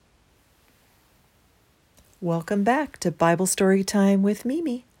Welcome back to Bible Story Time with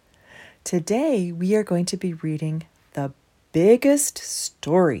Mimi. Today we are going to be reading The Biggest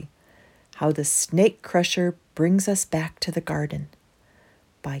Story, How the Snake Crusher Brings Us Back to the Garden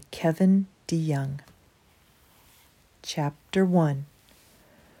by Kevin DeYoung. Chapter 1.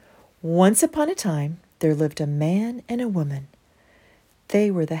 Once upon a time, there lived a man and a woman. They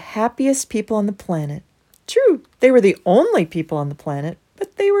were the happiest people on the planet. True, they were the only people on the planet,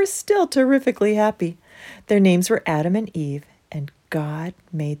 but they were still terrifically happy. Their names were Adam and Eve, and God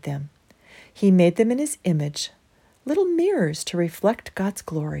made them. He made them in His image, little mirrors to reflect God's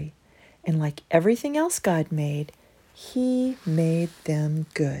glory. And like everything else God made, He made them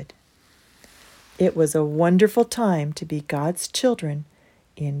good. It was a wonderful time to be God's children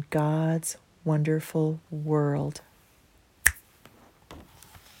in God's wonderful world.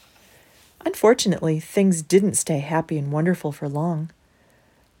 Unfortunately, things didn't stay happy and wonderful for long.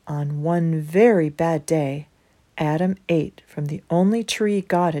 On one very bad day, Adam ate from the only tree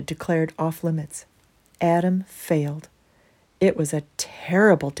God had declared off limits. Adam failed. It was a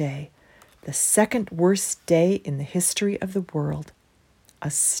terrible day, the second worst day in the history of the world.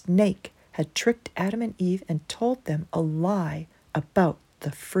 A snake had tricked Adam and Eve and told them a lie about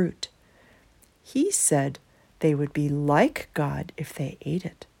the fruit. He said they would be like God if they ate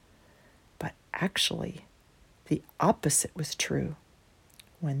it. But actually, the opposite was true.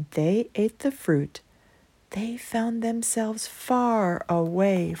 When they ate the fruit, they found themselves far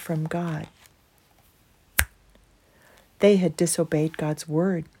away from God. They had disobeyed God's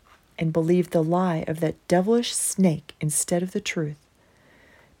word and believed the lie of that devilish snake instead of the truth.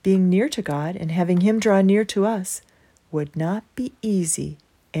 Being near to God and having Him draw near to us would not be easy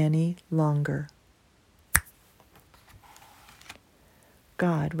any longer.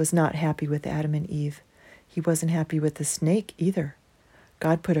 God was not happy with Adam and Eve. He wasn't happy with the snake either.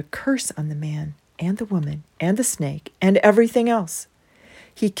 God put a curse on the man and the woman and the snake and everything else.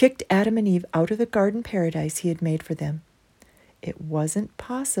 He kicked Adam and Eve out of the garden paradise He had made for them. It wasn't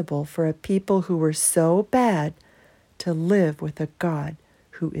possible for a people who were so bad to live with a God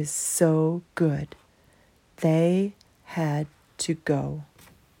who is so good. They had to go.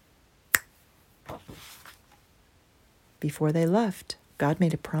 Before they left, God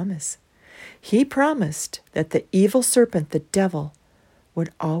made a promise. He promised that the evil serpent, the devil, would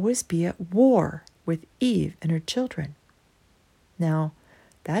always be at war with Eve and her children. Now,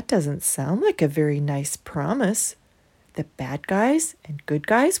 that doesn't sound like a very nice promise. The bad guys and good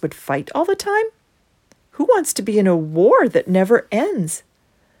guys would fight all the time? Who wants to be in a war that never ends?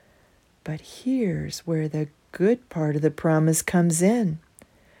 But here's where the good part of the promise comes in.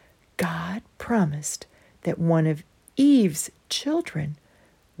 God promised that one of Eve's children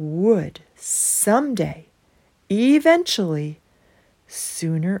would someday, eventually,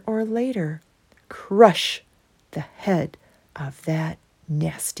 sooner or later, crush the head of that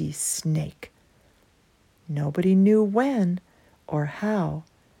nasty snake. Nobody knew when or how,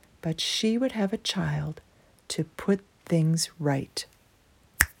 but she would have a child to put things right.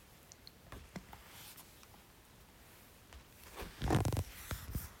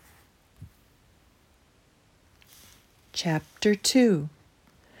 Chapter 2.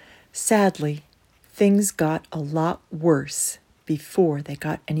 Sadly, things got a lot worse before they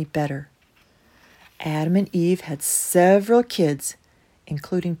got any better. Adam and Eve had several kids,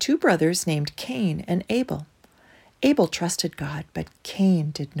 including 2 brothers named Cain and Abel. Abel trusted God, but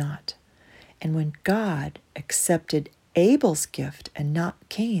Cain did not. And when God accepted Abel's gift and not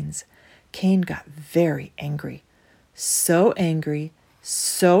Cain's, Cain got very angry. So angry,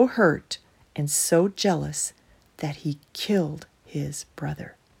 so hurt, and so jealous that he killed his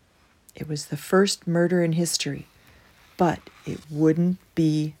brother. It was the first murder in history, but it wouldn't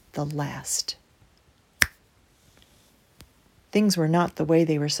be the last. Things were not the way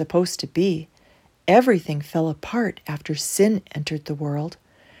they were supposed to be. Everything fell apart after sin entered the world.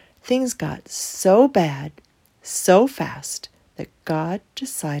 Things got so bad, so fast, that God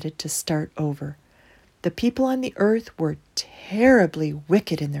decided to start over. The people on the earth were terribly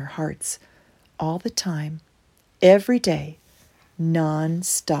wicked in their hearts, all the time, every day,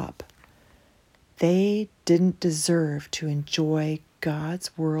 non-stop. They didn't deserve to enjoy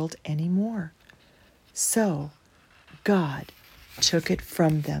God's world anymore. So God took it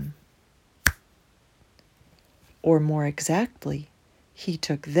from them. Or more exactly, He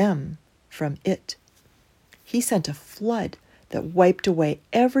took them from it. He sent a flood that wiped away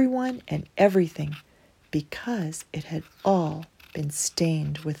everyone and everything because it had all been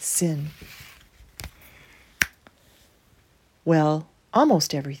stained with sin. Well,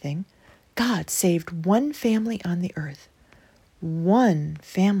 almost everything. God saved one family on the earth, one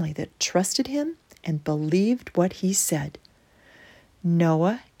family that trusted Him and believed what he said.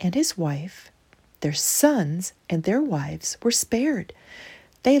 Noah and his wife, their sons and their wives were spared.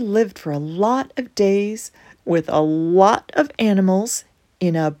 They lived for a lot of days with a lot of animals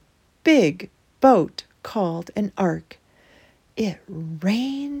in a big boat called an ark. It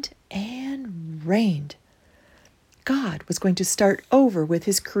rained and rained. God was going to start over with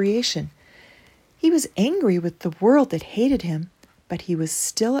his creation. He was angry with the world that hated him, but he was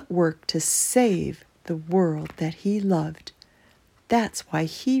still at work to save the world that he loved. That's why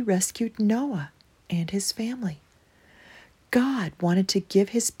he rescued Noah and his family. God wanted to give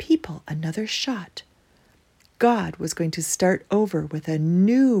his people another shot. God was going to start over with a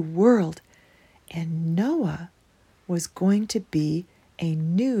new world, and Noah was going to be a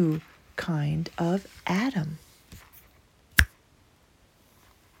new kind of Adam.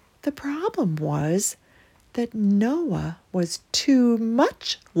 The problem was that Noah was too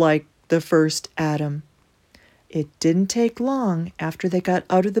much like the first Adam. It didn't take long after they got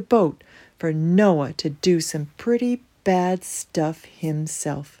out of the boat for Noah to do some pretty bad stuff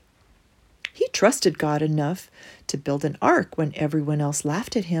himself. He trusted God enough to build an ark when everyone else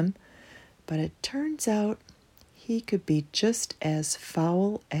laughed at him, but it turns out he could be just as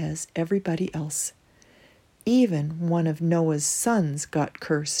foul as everybody else. Even one of Noah's sons got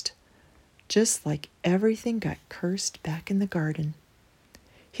cursed, just like everything got cursed back in the garden.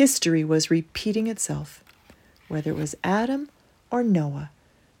 History was repeating itself, whether it was Adam or Noah,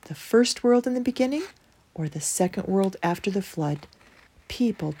 the first world in the beginning or the second world after the flood.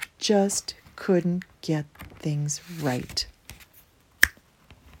 People just couldn't get things right.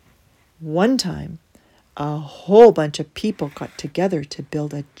 One time, a whole bunch of people got together to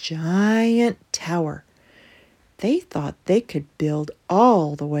build a giant tower. They thought they could build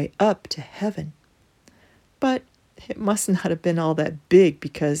all the way up to heaven. But it must not have been all that big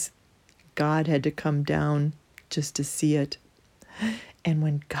because God had to come down just to see it. And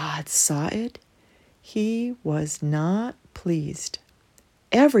when God saw it, he was not pleased.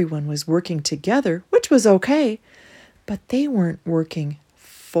 Everyone was working together, which was okay, but they weren't working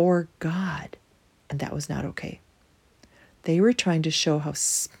for God, and that was not okay. They were trying to show how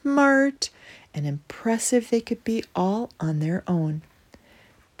smart and impressive they could be all on their own.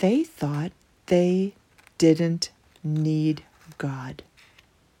 They thought they didn't need God.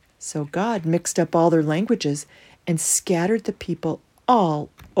 So God mixed up all their languages and scattered the people all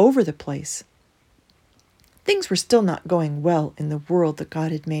over the place. Things were still not going well in the world that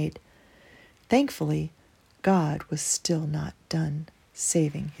God had made. Thankfully, God was still not done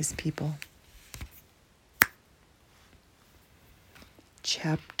saving his people.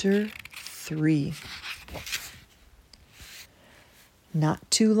 Chapter 3.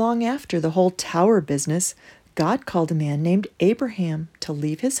 Not too long after the whole tower business, God called a man named Abraham to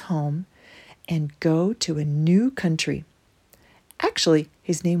leave his home and go to a new country. Actually,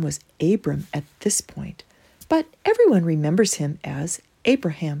 his name was Abram at this point, but everyone remembers him as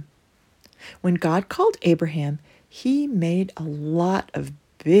Abraham. When God called Abraham, he made a lot of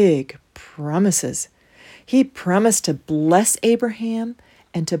big promises. He promised to bless Abraham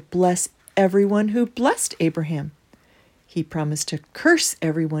and to bless everyone who blessed Abraham. He promised to curse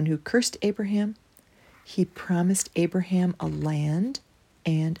everyone who cursed Abraham. He promised Abraham a land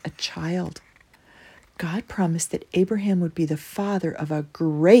and a child. God promised that Abraham would be the father of a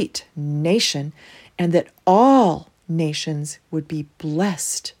great nation and that all nations would be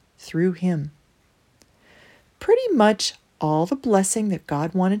blessed through him. Pretty much all the blessing that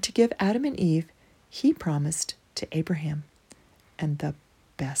God wanted to give Adam and Eve, he promised to Abraham. And the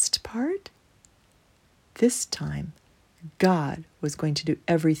best part? This time, God was going to do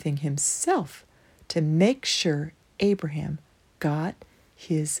everything himself to make sure Abraham got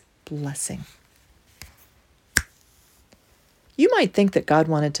his blessing. You might think that God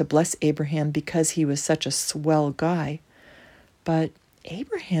wanted to bless Abraham because he was such a swell guy, but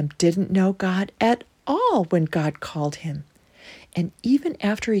Abraham didn't know God at all when God called him. And even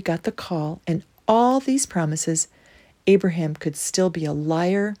after he got the call and all these promises, Abraham could still be a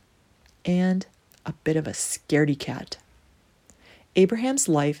liar and a bit of a scaredy cat. Abraham's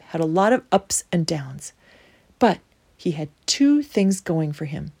life had a lot of ups and downs, but he had two things going for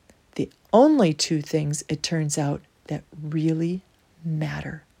him. The only two things, it turns out, that really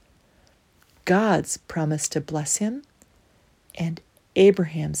matter. God's promise to bless him and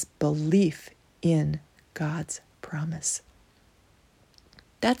Abraham's belief in God's promise.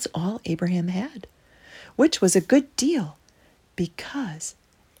 That's all Abraham had, which was a good deal because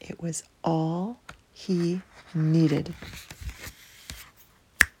it was all he needed.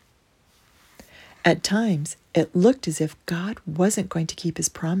 At times, it looked as if God wasn't going to keep his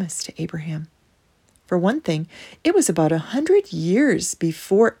promise to Abraham. For one thing, it was about 100 years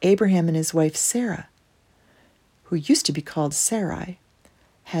before Abraham and his wife Sarah, who used to be called Sarai,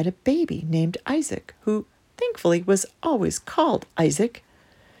 had a baby named Isaac, who thankfully was always called Isaac.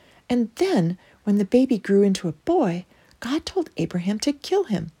 And then, when the baby grew into a boy, God told Abraham to kill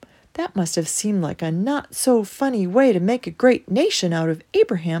him. That must have seemed like a not-so-funny way to make a great nation out of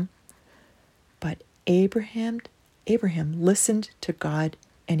Abraham. But Abraham listened to God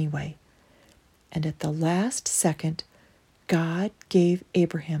anyway. And at the last second, God gave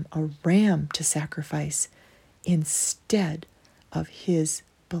Abraham a ram to sacrifice instead of his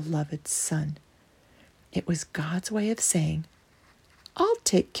beloved son. It was God's way of saying, I'll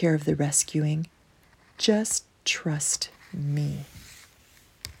take care of the rescuing. Just trust me.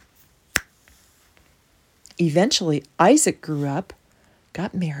 Eventually, Isaac grew up,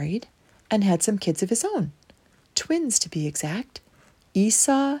 got married, and had some kids of his own. Twins, to be exact,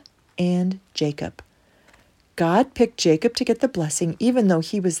 Esau and Jacob. God picked Jacob to get the blessing, even though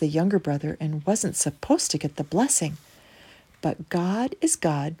he was the younger brother and wasn't supposed to get the blessing. But God is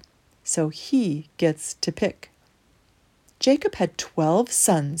God, so he gets to pick. Jacob had 12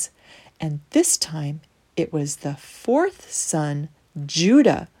 sons, and this time it was the fourth son,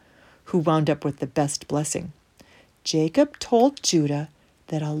 Judah, who wound up with the best blessing. Jacob told Judah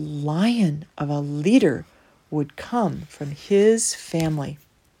that a lion of a leader would come from his family.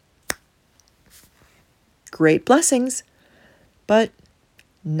 Great blessings, but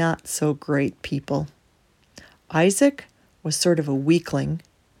not so great people. Isaac was sort of a weakling.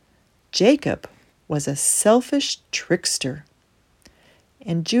 Jacob was a selfish trickster.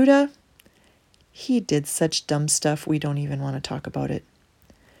 And Judah, he did such dumb stuff we don't even want to talk about it.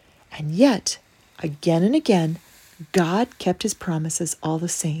 And yet, again and again, God kept his promises all the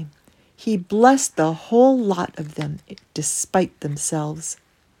same. He blessed the whole lot of them despite themselves.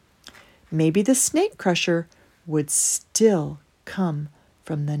 Maybe the snake crusher would still come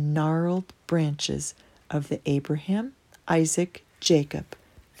from the gnarled branches of the Abraham, Isaac, Jacob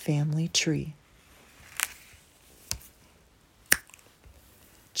family tree.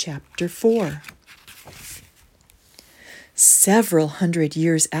 Chapter 4. Several hundred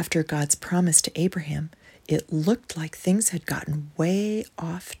years after God's promise to Abraham, it looked like things had gotten way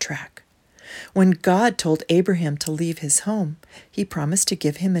off track. When God told Abraham to leave his home, he promised to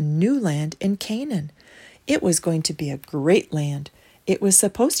give him a new land in Canaan. It was going to be a great land. It was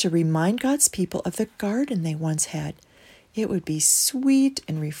supposed to remind God's people of the garden they once had. It would be sweet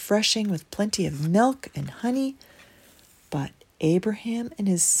and refreshing with plenty of milk and honey. But Abraham and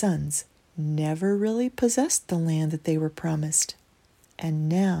his sons never really possessed the land that they were promised. And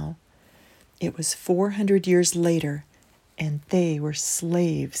now it was 400 years later, and they were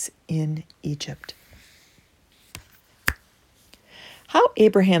slaves in Egypt. How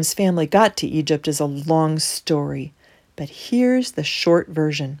Abraham's family got to Egypt is a long story, but here's the short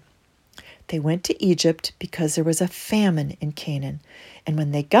version. They went to Egypt because there was a famine in Canaan, and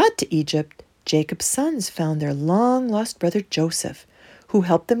when they got to Egypt, Jacob's sons found their long-lost brother Joseph, who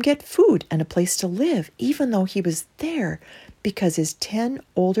helped them get food and a place to live, even though he was there because his 10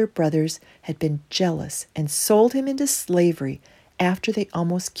 older brothers had been jealous and sold him into slavery after they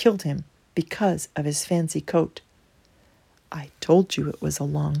almost killed him because of his fancy coat. I told you it was a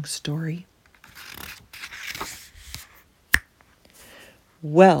long story.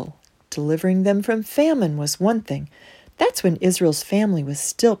 Well, delivering them from famine was one thing. That's when Israel's family was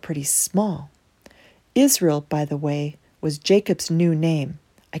still pretty small. Israel, by the way, was Jacob's new name.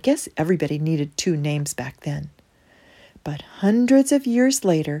 I guess everybody needed 2 names back then. But hundreds of years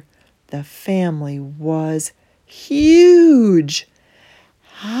later, the family was huge.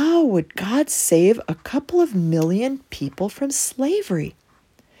 How would God save a couple of million people from slavery?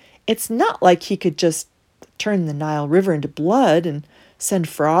 It's not like he could just turn the Nile River into blood and send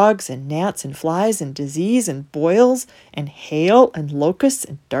frogs and gnats and flies and disease and boils and hail and locusts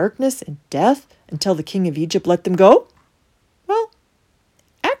and darkness and death until the king of Egypt let them go? Well,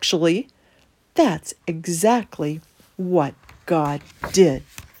 actually, that's exactly what God did.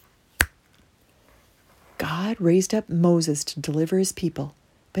 God raised up Moses to deliver his people,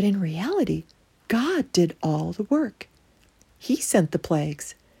 but in reality, God did all the work. He sent the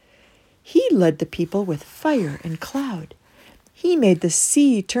plagues. He led the people with fire and cloud. He made the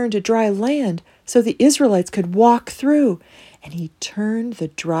sea turn to dry land so the Israelites could walk through, and he turned the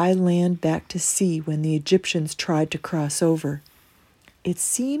dry land back to sea when the Egyptians tried to cross over. It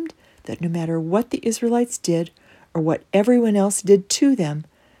seemed that no matter what the Israelites did or what everyone else did to them,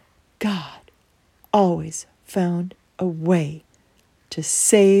 God always found a way to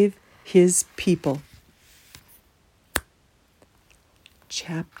save his people.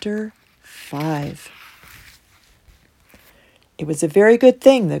 Chapter 5. It was a very good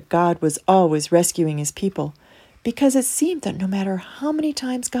thing that God was always rescuing his people, because it seemed that no matter how many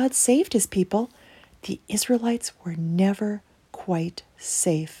times God saved his people, the Israelites were never quite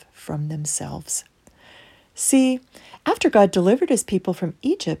safe from themselves. See, after God delivered his people from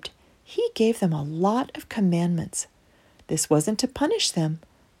Egypt, he gave them a lot of commandments. This wasn't to punish them,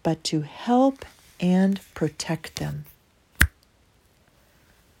 but to help and protect them.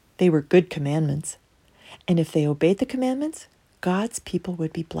 They were good commandments, and if they obeyed the commandments, God's people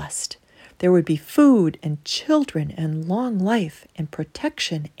would be blessed. There would be food and children and long life and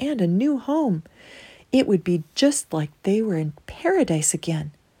protection and a new home. It would be just like they were in paradise again.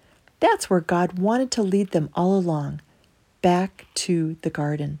 That's where God wanted to lead them all along, back to the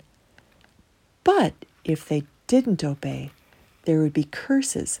garden. But if they didn't obey, there would be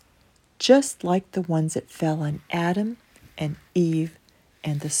curses, just like the ones that fell on Adam and Eve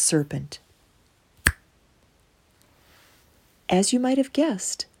and the serpent. As you might have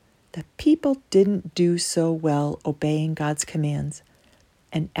guessed, the people didn't do so well obeying God's commands.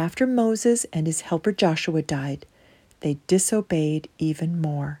 And after Moses and his helper Joshua died, they disobeyed even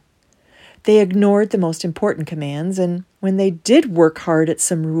more. They ignored the most important commands, and when they did work hard at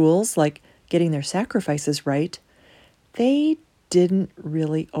some rules, like getting their sacrifices right, they didn't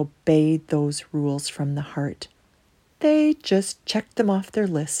really obey those rules from the heart. They just checked them off their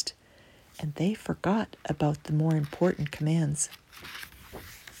list, and they forgot about the more important commands.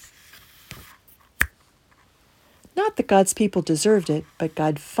 Not that God's people deserved it, but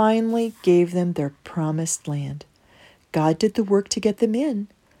God finally gave them their promised land. God did the work to get them in,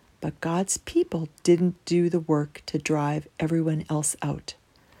 but God's people didn't do the work to drive everyone else out.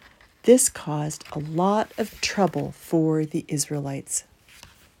 This caused a lot of trouble for the Israelites.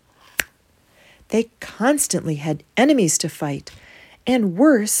 They constantly had enemies to fight, and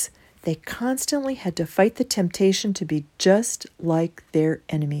worse, they constantly had to fight the temptation to be just like their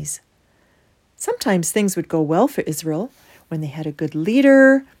enemies. Sometimes things would go well for Israel when they had a good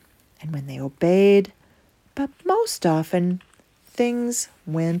leader and when they obeyed, but most often things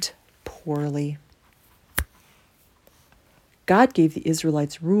went poorly. God gave the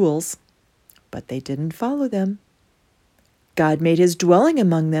Israelites rules, but they didn't follow them. God made his dwelling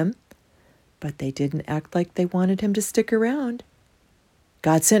among them, but they didn't act like they wanted him to stick around.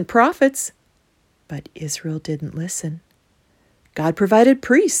 God sent prophets, but Israel didn't listen. God provided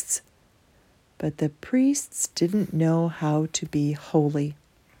priests, but the priests didn't know how to be holy.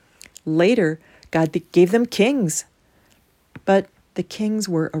 Later, God gave them kings, but the kings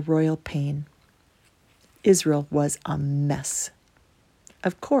were a royal pain. Israel was a mess.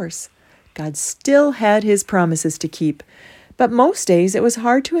 Of course, God still had his promises to keep, but most days it was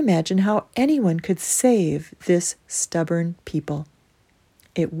hard to imagine how anyone could save this stubborn people.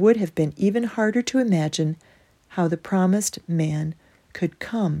 It would have been even harder to imagine how the promised man could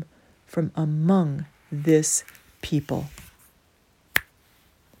come from among this people.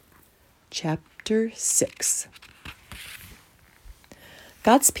 Chapter 6.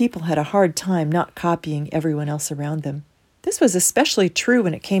 God's people had a hard time not copying everyone else around them. This was especially true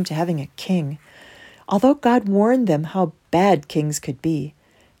when it came to having a king. Although God warned them how bad kings could be,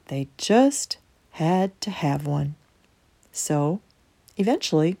 they just had to have one. So,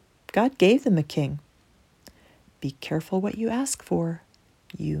 eventually, God gave them a king. Be careful what you ask for.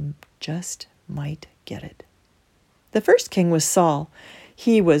 You just might get it. The first king was Saul.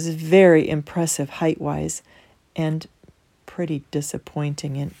 He was very impressive height-wise and pretty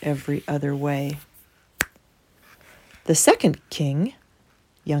disappointing in every other way. The second king,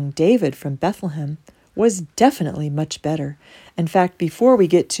 young David from Bethlehem, was definitely much better. In fact, before we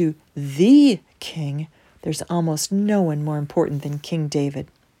get to the king, there's almost no one more important than King David.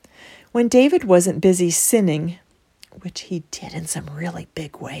 When David wasn't busy sinning, which he did in some really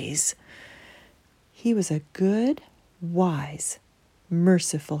big ways, he was a good, wise,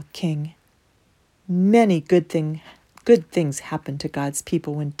 merciful king. Many good things happened to God's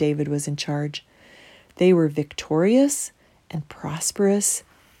people when David was in charge. They were victorious and prosperous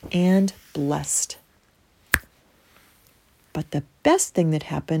and blessed. But the best thing that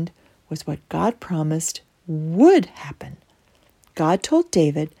happened was what God promised would happen. God told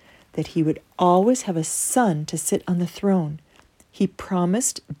David that he would always have a son to sit on the throne. He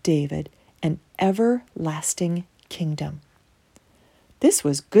promised David an everlasting kingdom. This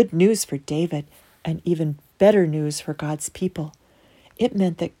was good news for David and even better news for God's people. It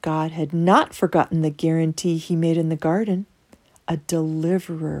meant that God had not forgotten the guarantee he made in the garden. A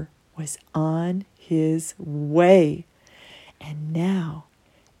deliverer was on his way. And now,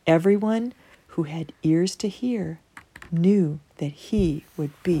 everyone who had ears to hear knew that he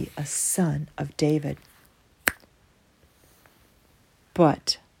would be a son of David.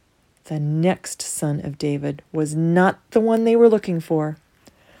 But the next son of David was not the one they were looking for.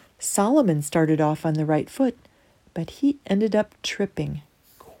 Solomon started off on the right foot, but he ended up tripping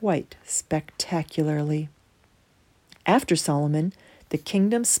quite spectacularly. After Solomon, the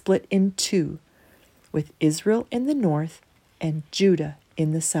kingdom split in two, with Israel in the north and Judah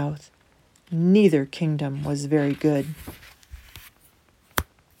in the south. Neither kingdom was very good.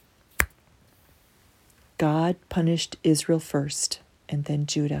 God punished Israel first, and then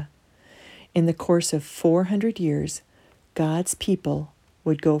Judah. In the course of 400 years, God's people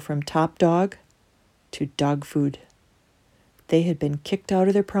would go from top dog to dog food. They had been kicked out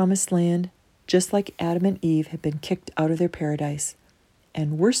of their promised land, just like Adam and Eve had been kicked out of their paradise.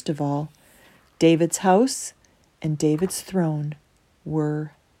 And worst of all, David's house and David's throne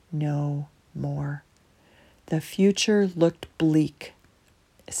were no more. The future looked bleak,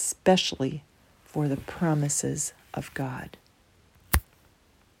 especially for the promises of God.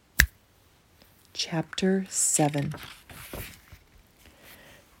 Chapter 7.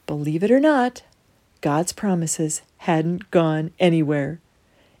 Believe it or not, God's promises hadn't gone anywhere.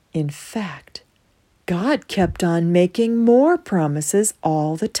 In fact, God kept on making more promises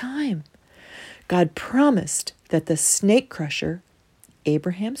all the time. God promised that the snake crusher,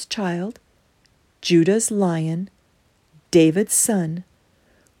 Abraham's child, Judah's lion, David's son,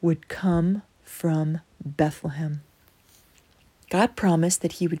 would come from Bethlehem. God promised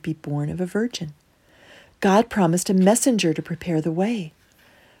that he would be born of a virgin. God promised a messenger to prepare the way.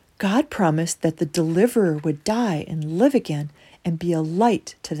 God promised that the deliverer would die and live again and be a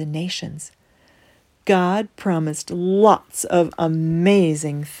light to the nations. God promised lots of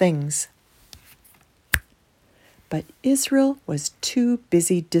amazing things. But Israel was too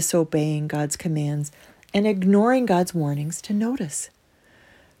busy disobeying God's commands and ignoring God's warnings to notice.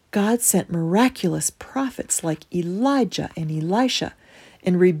 God sent miraculous prophets like Elijah and Elisha,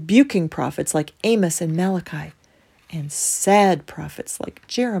 and rebuking prophets like Amos and Malachi, and sad prophets like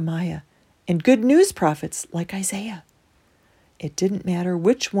Jeremiah, and good news prophets like Isaiah. It didn't matter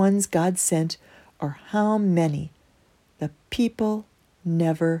which ones God sent or how many, the people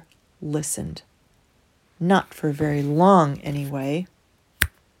never listened. Not for very long, anyway.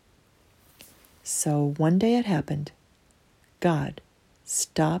 So one day it happened. God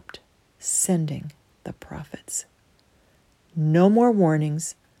stopped sending the prophets. No more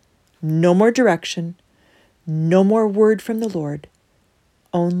warnings, no more direction, no more word from the Lord,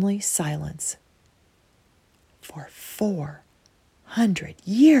 only silence. For 400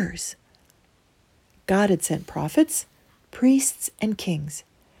 years. God had sent prophets, priests, and kings.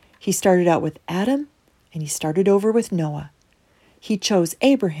 He started out with Adam, and he started over with Noah. He chose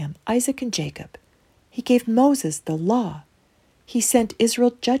Abraham, Isaac, and Jacob. He gave Moses the law. He sent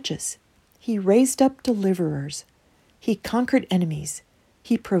Israel judges. He raised up deliverers. He conquered enemies.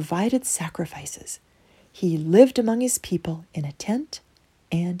 He provided sacrifices. He lived among his people in a tent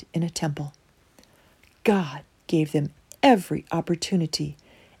and in a temple. God gave them every opportunity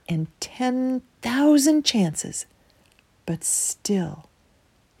and 10,000 chances, but still,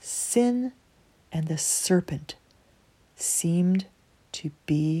 sin and the serpent seemed to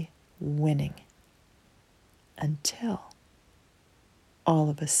be winning. Until,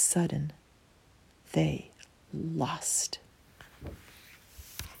 all of a sudden, they lost.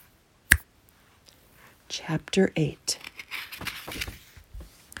 Chapter 8.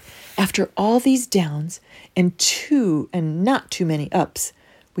 After all these downs and not too many ups,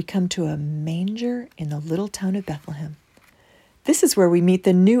 we come to a manger in the little town of Bethlehem. This is where we meet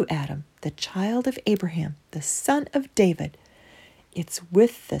the new Adam, the child of Abraham, the son of David. It's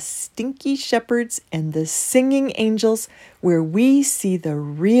with the stinky shepherds and the singing angels where we see the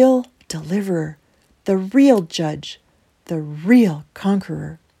real deliverer, the real judge, the real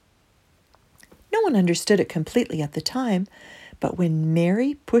conqueror. No one understood it completely at the time, but when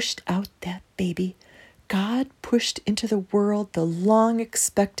Mary pushed out that baby, God pushed into the world the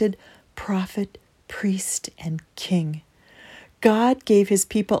long-expected prophet, priest, and king. God gave his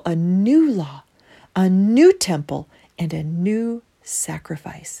people a new law, a new temple, and a new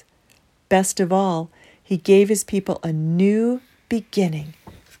sacrifice. Best of all, he gave his people a new beginning,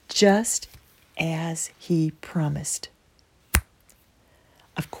 just as he promised.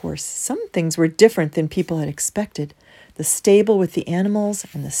 Of course, some things were different than people had expected. The stable with the animals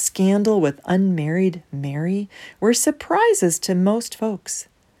and the scandal with unmarried Mary were surprises to most folks.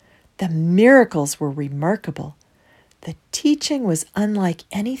 The miracles were remarkable. The teaching was unlike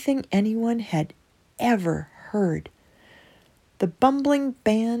anything anyone had ever heard. The bumbling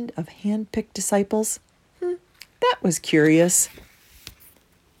band of hand-picked disciples, that was curious.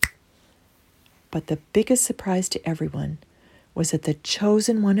 But the biggest surprise to everyone was that the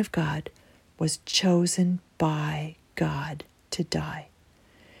chosen one of God was chosen by God to die.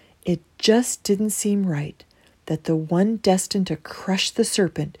 It just didn't seem right that the one destined to crush the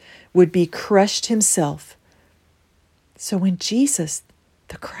serpent would be crushed himself. So when Jesus,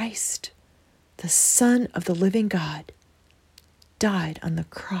 the Christ, the Son of the living God, died on the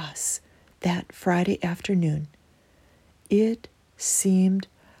cross that Friday afternoon, it seemed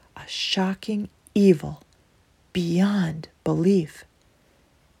a shocking evil beyond belief.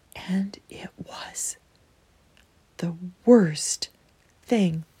 And it was the worst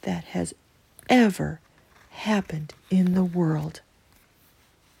thing that has ever happened in the world.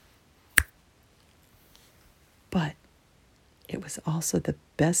 But it was also the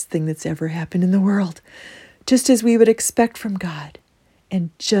best thing that's ever happened in the world, just as we would expect from God, and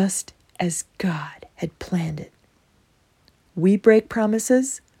just as God had planned it. We break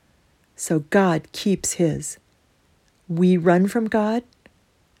promises, so God keeps his. We run from God,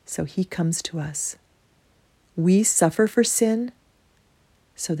 so he comes to us. We suffer for sin,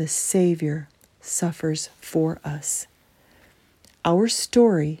 so the Savior suffers for us. Our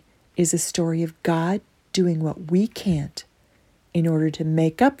story is a story of God doing what we can't in order to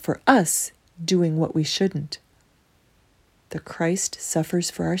make up for us doing what we shouldn't. The Christ suffers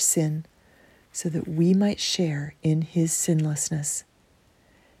for our sin so that we might share in his sinlessness.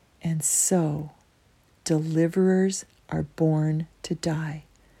 And so, deliverers are born to die.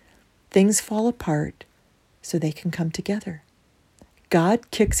 Things fall apart so they can come together.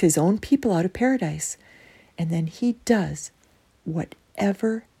 God kicks his own people out of paradise, and then he does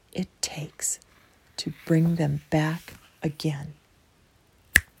whatever it takes to bring them back again.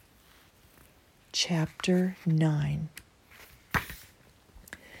 Chapter 9.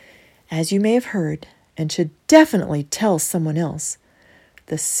 As you may have heard, and should definitely tell someone else,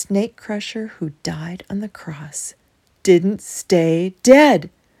 the snake crusher who died on the cross didn't stay dead.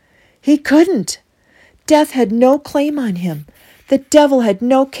 He couldn't. Death had no claim on him. The devil had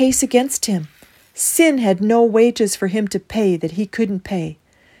no case against him. Sin had no wages for him to pay that he couldn't pay.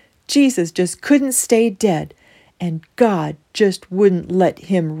 Jesus just couldn't stay dead, and God just wouldn't let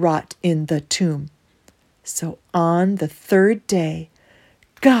him rot in the tomb. So on the third day,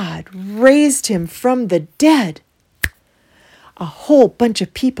 God raised him from the dead. A whole bunch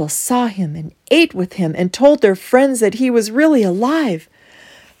of people saw him and ate with him and told their friends that he was really alive.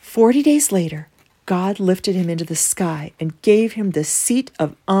 40 days later, God lifted him into the sky and gave him the seat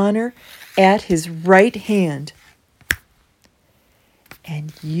of honor at his right hand.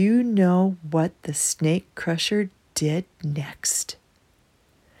 And you know what the snake crusher did next?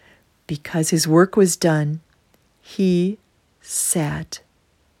 Because his work was done, he sat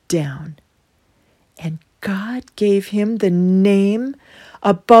down. And God gave him the name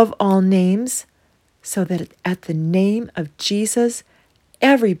above all names, so that at the name of Jesus,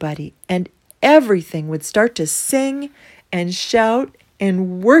 everybody and everything would start to sing and shout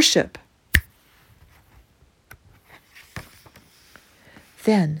and worship.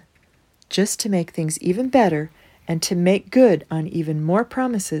 Then, just to make things even better and to make good on even more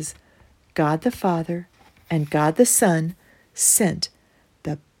promises, God the Father and God the Son sent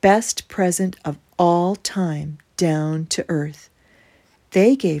the best present of all time down to earth.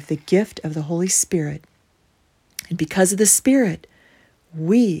 They gave the gift of the Holy Spirit. And because of the Spirit,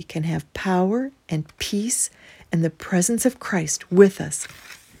 we can have power and peace and the presence of Christ with us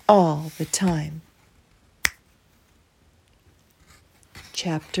all the time.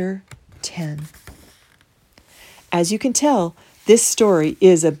 Chapter 10. As you can tell, this story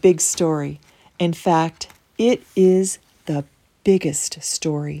is a big story. In fact, it is the biggest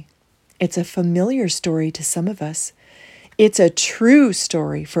story. It's a familiar story to some of us. It's a true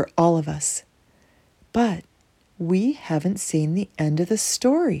story for all of us. But we haven't seen the end of the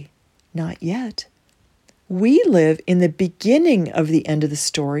story. Not yet. We live in the beginning of the end of the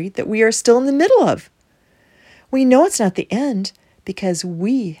story that we are still in the middle of. We know it's not the end because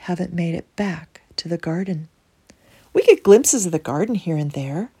we haven't made it back to the garden. We get glimpses of the garden here and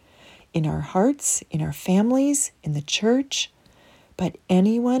there, in our hearts, in our families, in the church. But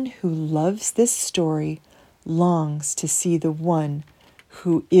anyone who loves this story longs to see the one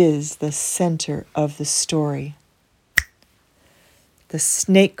who is the center of the story. The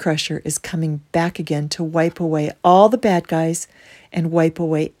snake crusher is coming back again to wipe away all the bad guys and wipe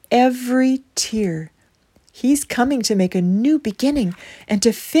away every tear. He's coming to make a new beginning and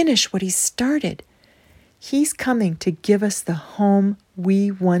to finish what he started. He's coming to give us the home we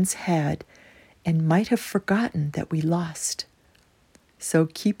once had and might have forgotten that we lost. So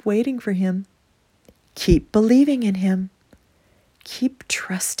keep waiting for him. Keep believing in him. Keep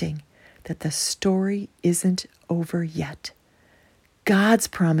trusting that the story isn't over yet. God's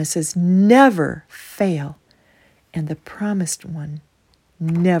promises never fail, and the promised one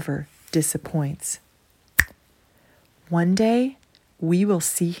never disappoints. One day we will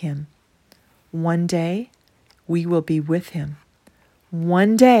see him. One day we will be with him.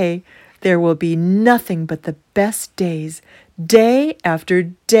 One day there will be nothing but the best days, day after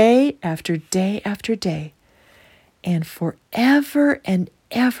day after day after day. And forever and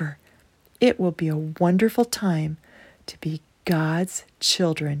ever, it will be a wonderful time to be God's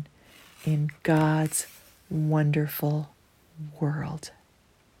children in God's wonderful world.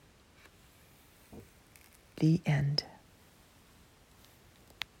 The end.